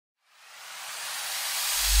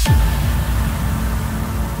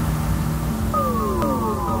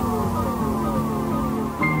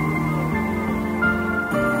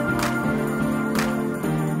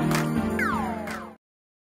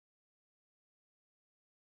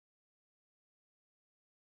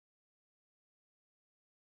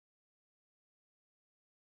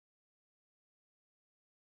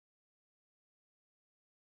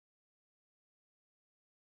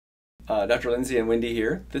Dr. Lindsey and Wendy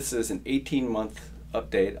here. This is an 18-month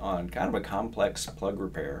update on kind of a complex plug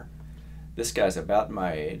repair. This guy's about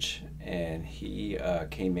my age, and he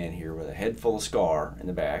came in here with a head full of scar in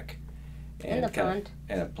the back, and in the front,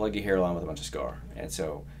 and a pluggy hairline with a bunch of scar. And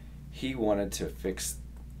so he wanted to fix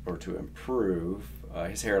or to improve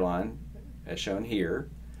his hairline, as shown here,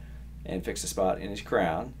 and fix a spot in his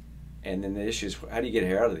crown. And then the issue is, how do you get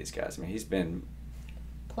hair out of these guys? I mean, he's been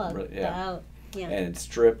plugged really, out. Yeah. And it's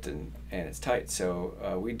stripped and it's tight.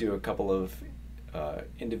 So we do a couple of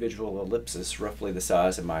individual ellipses, roughly the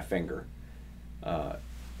size of my finger,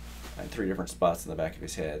 in 3 different spots in the back of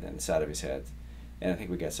his head and the side of his head. And I think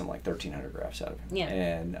we got something like 1,300 grafts out of him. Yeah.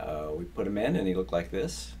 And we put him in, and he looked like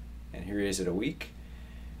this. And here he is at a week.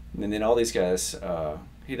 And then all these guys,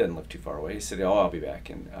 he doesn't look too far away. He said, "Oh, I'll be back."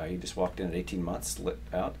 And he just walked in at 18 months, lit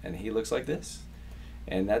out, and he looks like this.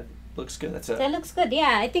 And that looks good. That looks good.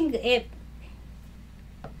 Yeah, I think if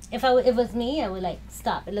it was me, I would like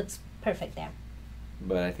stop. It looks perfect there.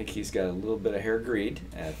 But I think he's got a little bit of hair greed,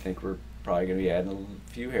 and I think we're probably going to be adding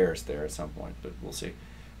a few hairs there at some point, but we'll see.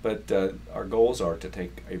 But our goals are to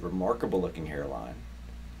take a remarkable looking hairline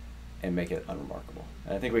and make it unremarkable.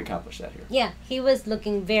 And I think we accomplished that here. Yeah, he was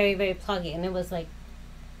looking very, very pluggy, and it was like,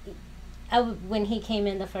 when he came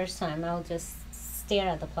in the first time, I'll just stare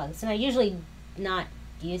at the plugs. And I usually not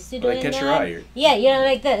used to doing that. Catch your eye. Yeah,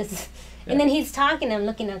 like this. Yeah. And then he's talking, I'm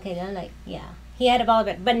looking, okay, then I'm like, yeah. He had a ball of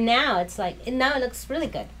it. But now it's like, now it looks really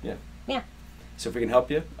good. Yeah. Yeah. So if we can help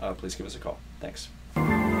you, please give us a call. Thanks.